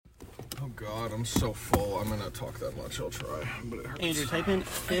Oh God, I'm so full. I'm gonna talk that much. I'll try, but it hurts. Andrew, type in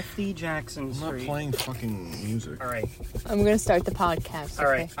 50 Jackson Street. I'm not playing fucking music. All right. I'm going to start the podcast. All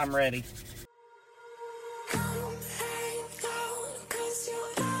right, I'm ready.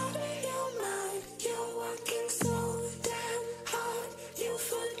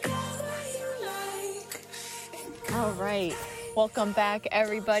 All right. Welcome back,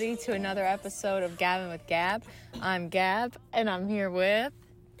 everybody, to another episode of Gabbing with Gab. I'm Gab, and I'm here with...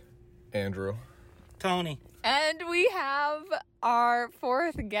 Andrew. Tony. And we have our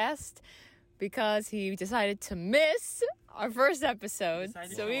fourth guest because he decided to miss our first episode.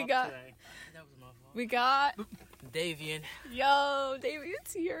 So we got Davian. Yo,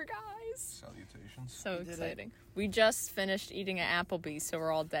 Davian's here, guys. Salutations. So exciting. We just finished eating at Applebee's, so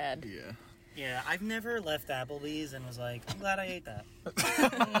we're all dead. Yeah. Yeah, I've never left Applebee's and was like, I'm glad I ate that.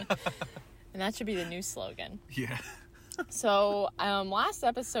 And that should be the new slogan. Yeah. So, last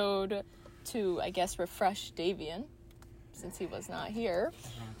episode, to, I guess, refresh Davian, since he was not here,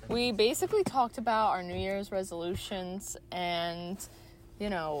 we basically talked about our New Year's resolutions and, you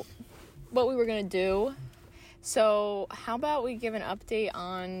know, what we were going to do. So, how about we give an update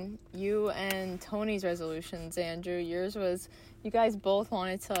on you and Tony's resolutions, Andrew? Yours was, you guys both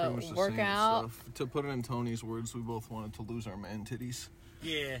wanted to work out. Stuff. To put it in Tony's words, we both wanted to lose our man titties.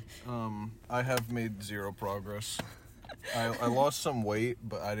 Yeah. I have made zero progress. I lost some weight,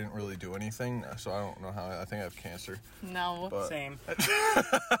 but I didn't really do anything, so I don't know how. I think I have cancer. No. But Same.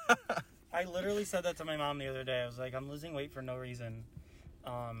 I literally said that to my mom the other day. I was like, I'm losing weight for no reason.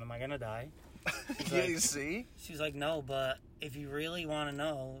 Am I going to die? Yeah, you see? She's like, no, but if you really want to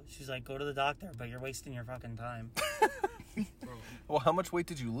know, she's like, go to the doctor, but you're wasting your fucking time. Well, how much weight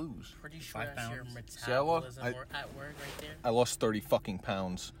did you lose? Pretty sure 5 that's your pounds. metabolism at work right there. I lost 30 fucking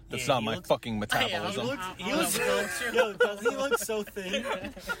pounds. That's Yeah, not he my looks- fucking metabolism. Doesn't he look so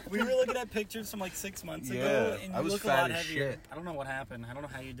thin? We were looking at pictures from like 6 months ago, Yeah, and I you was look a fat lot as heavier. shit. I don't know what happened. I don't know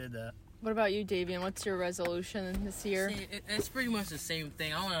how you did that. What about you, Davian? What's your resolution this year? See, it's pretty much the same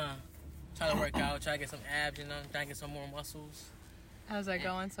thing. I want to try to work out, try to get some abs, try to get some more muscles. How's that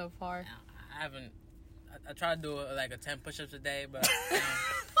going so far? I haven't. I try to do like a 10 push-ups a day, but I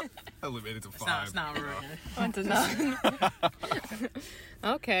only made it to 5. it's not working. 1 to 9.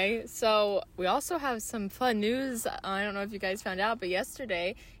 Okay, so we also have some fun news. I don't know if you guys found out, but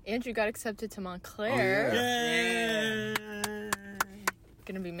yesterday, Andrew got accepted to Montclair. Oh, yeah. Yay!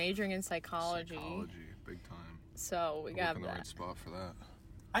 Gonna be majoring in psychology. Psychology, big time. So we got in the right that. spot for that.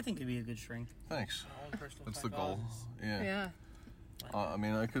 I think it'd be a good shrink. Thanks. My own personal That's the goal. psychologist. Yeah. Yeah. I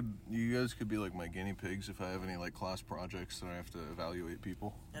mean, you guys could be like my guinea pigs if I have any like class projects that I have to evaluate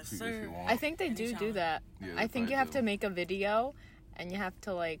people. Yes, if sir. you want. I think they do that. Yeah, I think they you have do. to make a video and you have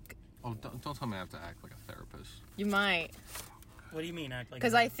to like, Oh, don't tell me I have to act like a therapist. you might. What do you mean, act like?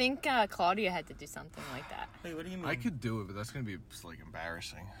 Because I think Claudia had to do something like that. Wait, what do you mean? I could do it, but that's gonna be like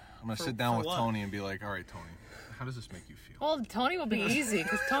embarrassing. I'm gonna For- sit down for with what? Tony and be like, "All right, Tony, how does this make you feel?" Well, Tony will be easy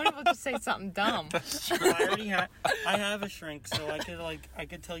because Tony will just say something dumb. I have a shrink, so I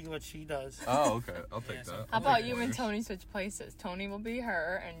could tell you what she does. Oh, okay, I'll take that. How about you and Tony switch places? Tony will be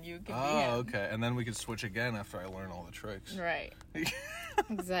her and you can be him. Oh, okay, and then we could switch again after I learn all the tricks. Right.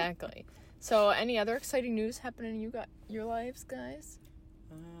 Exactly. So, any other exciting news happening in your lives, guys?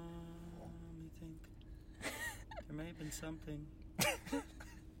 Let me think. There may have been something.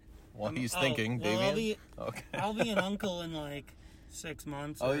 While he's thinking, well, Davian. Okay. I'll be an uncle in like 6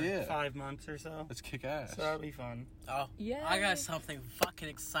 months. Oh, or yeah. 5 months or so. Let's kick ass. So that'll be fun. Oh, Yay. I got something fucking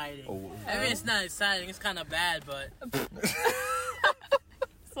exciting. Oh. I mean, it's not exciting. It's kind of bad, but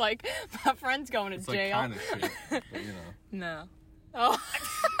It's like, my friend's going to It's like jail. kind of shit, but you know. No. Oh.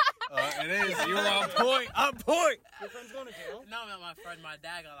 It is. You were on point. On point. Your friend's going to jail? no, not my friend. My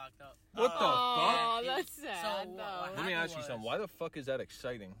dad got locked up. What the fuck? Oh, Yeah, that's sad, so, though. Let me ask you was- something. Why the fuck is that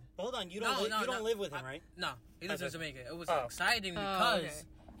exciting? Hold on, you No, don't live with him, right? No, he lives in Okay. Jamaica. It was Oh. exciting because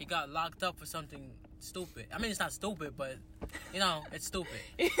he got locked up for something stupid. I mean, it's not stupid, but it's stupid.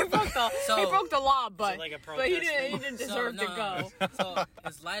 he broke the law, but, like a but he protest didn't deserve to go. So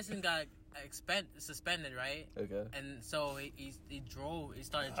his license got suspended, right? Okay. And so he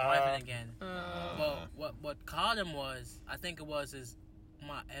started driving again. Well, what caught him was, I think it was his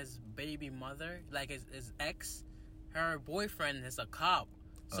baby mother, like his ex, her boyfriend is a cop.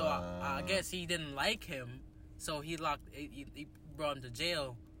 So I guess he didn't like him, so he brought him to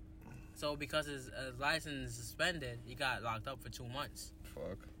jail. So because his license is suspended, he got locked up for 2 months.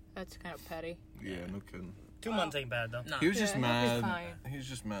 Fuck. That's kind of petty. Yeah, no kidding. 2 months ain't bad, though. No. He was just he'll be mad. fine. He was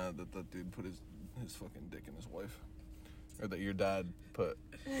just mad that that dude put his fucking dick in his wife, or that your dad put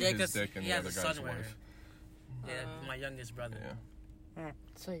Yeah, his 'cause dick in he the has other a guy's son with her. wife. Yeah, my youngest brother. Yeah.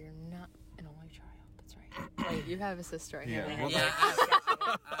 So you're not an only child. That's right. Wait, you have a sister, right? Yeah. Here. What Yeah, I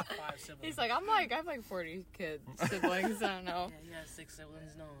have 5 siblings. He's like, I have like 40 kids, siblings. I don't know. Yeah, you have 6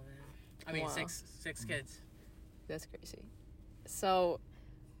 siblings. No, man. I mean, Wow. six kids. That's crazy. So,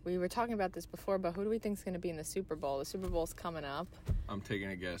 we were talking about this before, but who do we think is going to be in the Super Bowl? The Super Bowl's coming up. I'm taking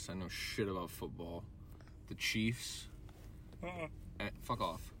a guess. I know shit about football. The Chiefs. Fuck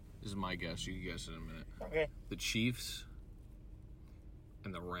off. This is my guess. You can guess in a minute. Okay. The Chiefs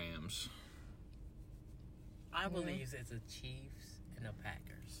and the Rams. I believe it's the Chiefs and the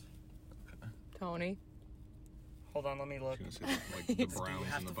Packers. Tony. Hold on, let me I look. was gonna say, like the Browns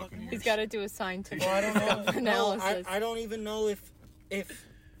and the Buccaneers. He's got to do a scientific Well, I don't know. analysis. I don't even know if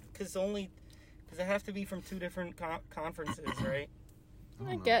because it has to be from 2 different conferences, right?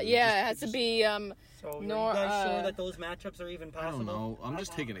 I get, yeah, it has to be. So are you Nor- guys sure that those matchups are even I possible? don't know. I'm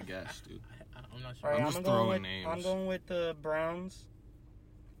just taking a guess, dude. I'm not sure. All right, I'm just going throwing with, names. I'm going with the Browns.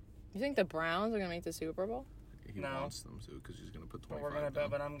 You think the Browns are going to make the Super Bowl? He No. wants them to because he's gonna put But 25 we're gonna bet. down.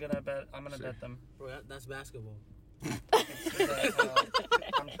 But I'm gonna Sick. bet them. Bro, that's basketball.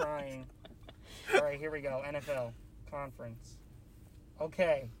 I'm trying. All right, here we go. NFL conference.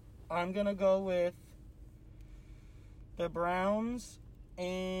 Okay, I'm gonna go with the Browns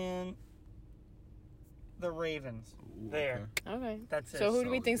and the Ravens. Ooh, There. okay. Okay. That's it. So who do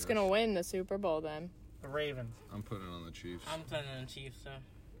we Solid think's guess. going to win the Super Bowl then? The Ravens. I'm putting it on the Chiefs. I'm playing on the Chiefs, so.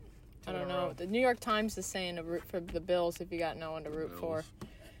 I don't in a know. row. The New York Times is saying to root for the Bills if you got no one to root for. Bills.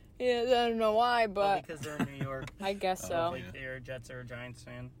 Yeah, I don't know why, but because they're in New York. I guess so. Oh, Like yeah. they're a Jets or a Giants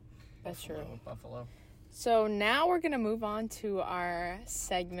fan. That's true. Buffalo. So now we're going to move on to our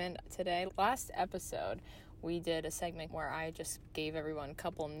segment today. Last episode, we did a segment where I just gave everyone a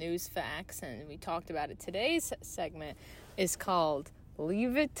couple news facts and we talked about it. Today's segment is called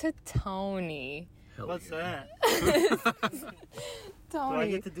Leave It to Tony. Hell What's yeah. that? Do I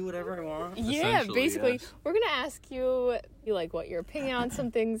Tony. get to do whatever I want? Yeah, Essentially, basically, yes. we're going to ask you, like, what your opinion on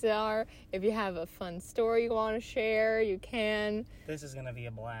some things are. If you have a fun story you want to share, you can. This is gonna be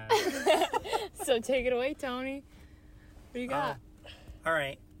a blast. So take it away, Tony. What do you got? All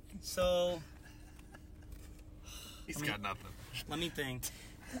right. So He's got nothing. let me think.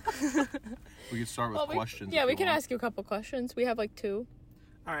 We could start with Well, questions. yeah, if we you can want. ask you a couple questions. We have like 2.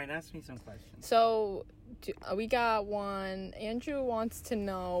 All right, ask me some questions. So we got one. Andrew wants to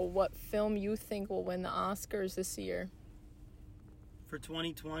know what film you think will win the Oscars this year. For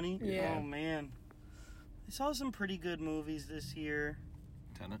 2020? Yeah. Oh man, I saw some pretty good movies this year.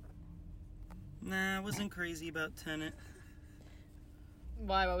 Tenet. Nah, I wasn't crazy about Tenet.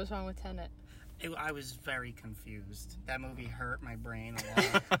 Why? What was wrong with Tenet? I was very confused. That movie hurt my brain a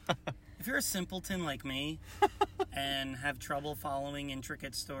lot. If you're a simpleton like me and have trouble following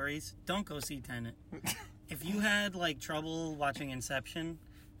intricate stories, don't go see Tenet. If you had like trouble watching Inception,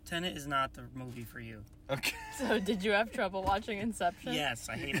 Tenet is not the movie for you. Okay. So did you have trouble watching Inception? Yes,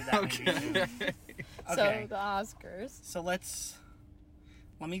 I hated that movie too. Okay. So Okay. the Oscars. So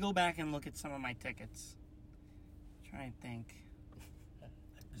let me go back and look at some of my tickets. Try and think.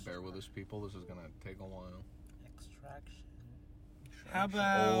 Bear with us, people. This is gonna take a while. Extraction. How Oh,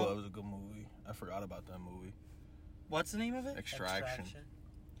 about that was a good movie. I forgot about that movie. what's the name of it? Extraction.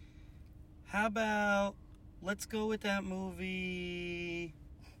 How about let's go with that movie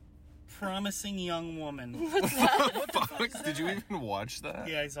Promising Young Woman. What the fuck? Did you even watch that?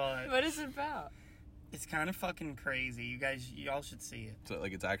 Yeah, I saw it. What is it about? It's kind of fucking crazy. Y'all should see it. So,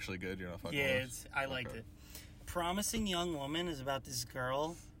 like, it's actually good. You're not fucking Yeah, with us? I liked Okay. it. Promising Young Woman is about this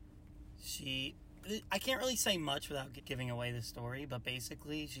girl. I can't really say much without giving away the story, but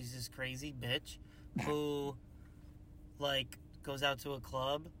basically she's this crazy bitch who, like, goes out to a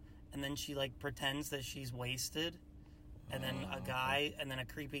club and then she, like, pretends that she's wasted. And then a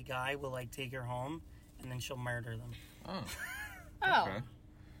creepy guy will, like, take her home and then she'll murder them. Oh. Oh. Okay.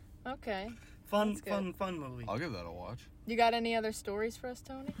 Okay. Fun movie. I'll give that a watch. You got any other stories for us,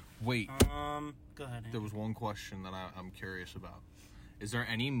 Tony? Wait. Go ahead. There was one question that I'm curious about. Is there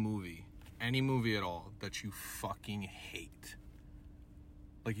any movie at all that you fucking hate?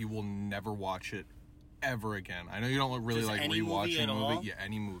 Like you will never watch it ever again. I know you don't really Just like any movie rewatching at a all? movie. Yeah,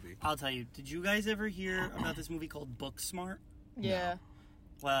 any movie. I'll tell you. Did you guys ever hear about this movie called Booksmart? Yeah.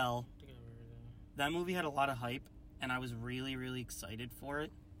 Well, that movie had a lot of hype, and I was really, really excited for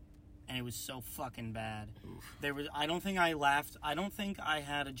it. And it was so fucking bad. Oof. I don't think I laughed. I don't think I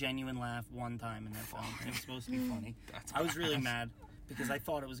had a genuine laugh one time in that film. It was supposed to be funny. That's I was really bad. mad because I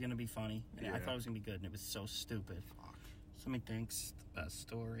thought it was going to be funny. And I Yeah. thought it was going to be good, and it was so stupid. So let me think. Best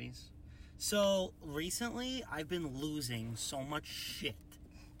stories. So, recently, I've been losing so much shit.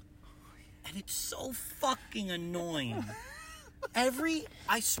 And it's so fucking annoying.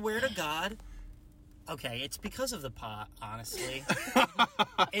 I swear to God. Okay, it's because of the pot, honestly.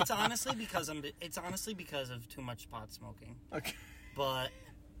 It's honestly because of too much pot smoking. Okay. But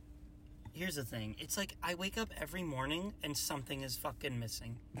here's the thing. It's like I wake up every morning and something is fucking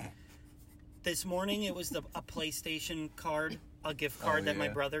missing. This morning it was a PlayStation card, a gift card that my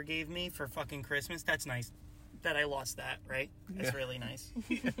brother gave me for fucking Christmas. That's nice that I lost that, right? That's really nice.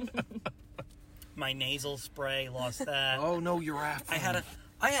 My nasal spray, lost that. Oh no, you're after.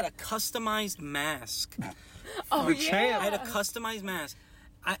 I had a customized mask. Oh, yeah. I had a customized mask.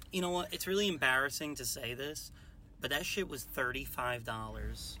 You know what? It's really embarrassing to say this, but that shit was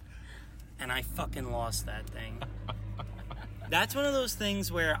 $35. And I fucking lost that thing. That's one of those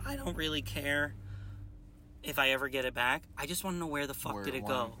things where I don't really care if I ever get it back. I just want to know where the fuck did it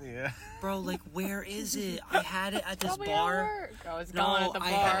go. Yeah. Bro, like, where is it? I had it at this Probably at bar. work. Oh, it's gone at the bar.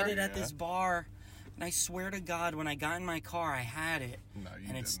 I had it at this bar. And I swear to God, when I got in my car, I had it. No, you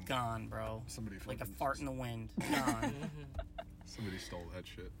and it's didn't. gone, bro. Somebody Like a fucking- fart in the wind. Gone. Somebody stole that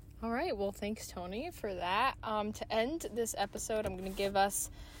shit. All right, well, thanks, Tony, for that. To end this episode, I'm going to give us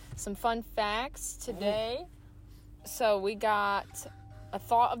some fun facts today. So we got a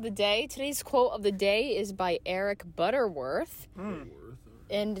thought of the day. Today's quote of the day is by Eric Butterworth.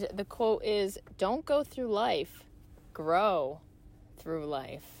 And the quote is, "Don't go through life, grow through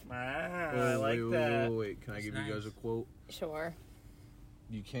life." Wow, I like that. Wait. Can I give you guys a quote? Sure.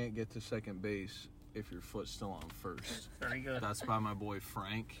 You can't get to second base if your foot's still on first. Very good. That's by my boy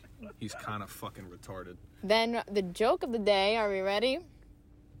Frank. He's kind of fucking retarded. Then the joke of the day, are we ready?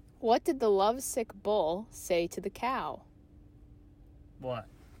 What did the lovesick bull say to the cow? What?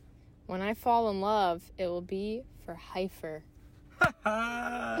 When I fall in love, it will be for heifer. That's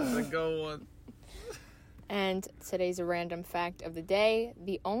a good one. And today's a random fact of the day.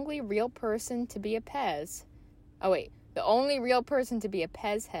 The only real person to be a Pez... Oh, wait. The only real person to be a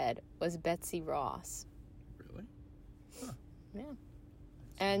Pez head was Betsy Ross. Really? Yeah.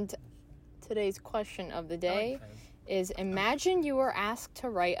 And today's question of the day is, imagine you were asked to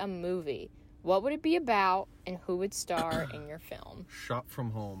write a movie. What would it be about and who would star in your film? Shot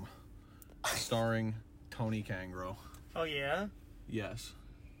from Home, starring Tony Cangro. Oh, yeah? Yes.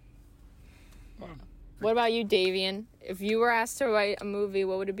 What about you, Davian? If you were asked to write a movie,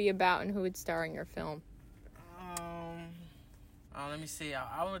 what would it be about and who would star in your film? Let me see.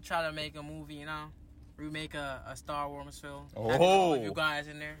 I would try to make a movie, you know, remake a Star Wars film. Oh. Have all of you guys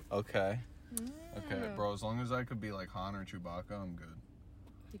in there. Okay. Okay, bro. As long as I could be like Han or Chewbacca, I'm good.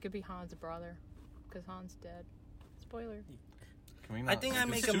 You could be Han's brother, because Han's dead. Spoiler. Can we not? I think I'd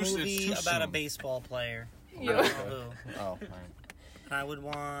make a It's movie too about a soon. baseball player. Yeah. I don't know who. Oh, man. I would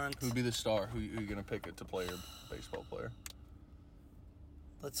want... Who'd be the star? Who are you gonna pick it to play your baseball player?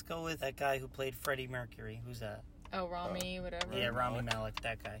 Let's go with that guy who played Freddie Mercury. Who's that? Oh, Rami, whatever. Yeah, Rami Malek,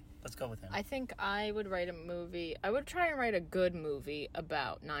 that guy. Let's go with him. I think I would write a movie. I would try and write a good movie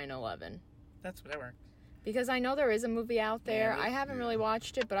about 9/11. That works. Because I know there is a movie out there. Yeah, I haven't really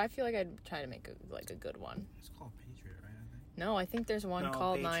watched it, but I feel like I'd try to make a good one. It's called Patriot, right? I think. No, I think there's one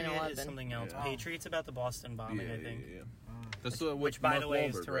called Patriot 9/11. is something else. Yeah. Patriot's about the Boston bombing, I think. Yeah. That's the Which, by the way,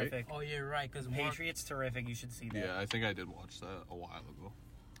 is terrific. Oh, you're right. Because Patriot's terrific. You should see that. Yeah, I think I did watch that a while ago.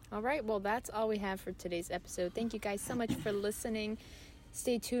 All right, well, that's all we have for today's episode. Thank you guys so much for listening.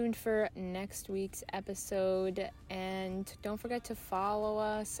 Stay tuned for next week's episode. And don't forget to follow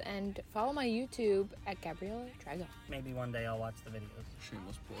us and follow my YouTube at Gabriella Drago. Maybe one day I'll watch the videos.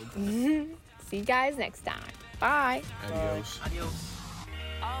 Shameless plug. See you guys next time. Bye. Adios. Adios.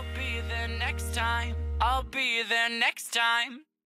 I'll be there next time. I'll be there next time.